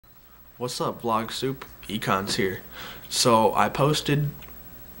What's up, VlogSoup? Econ's here. So I posted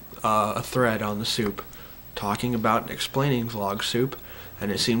a thread on the soup talking about and explaining VlogSoup,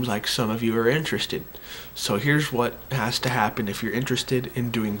 and it seems like some of you are interested. So here's what has to happen if you're interested in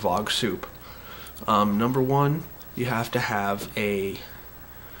doing VlogSoup. Number one, you have to have a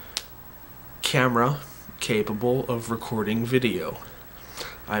camera capable of recording video.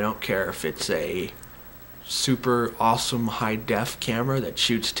 I don't care if it's a super awesome high-def camera that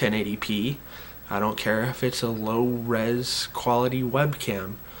shoots 1080p. I don't care if it's a low-res quality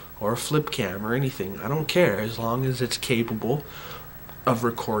webcam or a flip cam or anything. I don't care. As long as it's capable of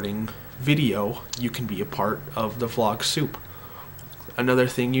recording video, you can be a part of the VlogSoup. Another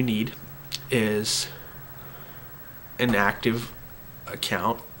thing you need is an active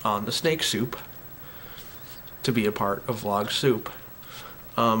account on the SnakeVlogSoup to be a part of VlogSoup.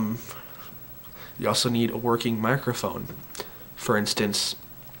 You also need a working microphone. For instance,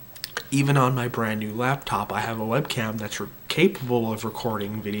 even on my brand new laptop, I have a webcam that's capable of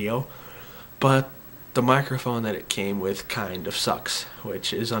recording video, but the microphone that it came with kind of sucks,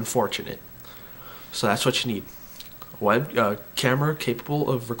 which is unfortunate. So that's what you need. A camera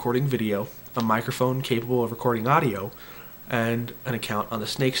capable of recording video, a microphone capable of recording audio, and an account on the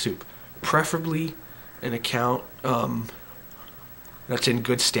SnakeVlogSoup. Preferably an account that's in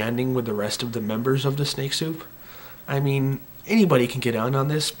good standing with the rest of the members of the SnakeVlogSoup. I mean, anybody can get on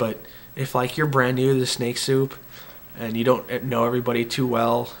this, but if like you're brand new to the SnakeVlogSoup and you don't know everybody too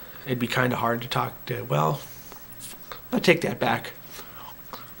well, it'd be kind of hard to talk to. Well, I'll take that back.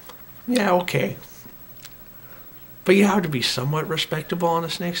 Yeah, okay. But you have to be somewhat respectable on the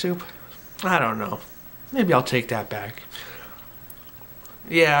SnakeVlogSoup. I don't know. Maybe I'll take that back.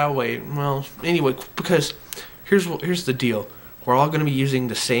 Yeah, wait. Well, anyway, because here's the deal. We're all going to be using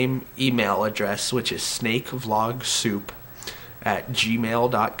the same email address, which is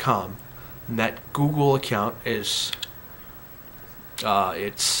snakevlogsoup@gmail.com. And that Google account is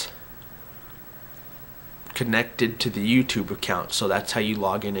it's connected to the YouTube account, so that's how you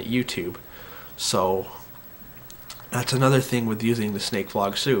log in at YouTube. So that's another thing with using the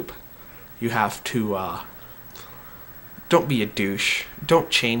SnakeVlogSoup. You have to don't be a douche.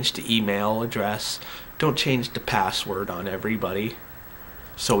 Don't change the email address. Don't change the password on everybody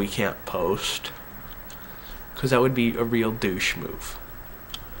so we can't post, because that would be a real douche move.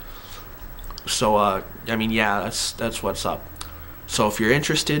 So I mean, yeah, that's what's up. So if you're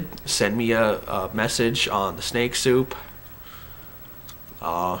interested, send me a message on the SnakeVlogSoup.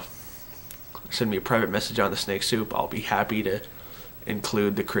 Send me a private message on the SnakeVlogSoup. I'll be happy to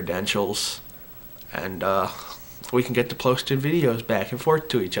include the credentials, and we can get to posting videos back and forth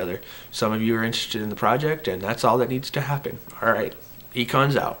to each other. Some of you are interested in the project, and that's all that needs to happen. Alright,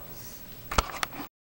 Econ's out.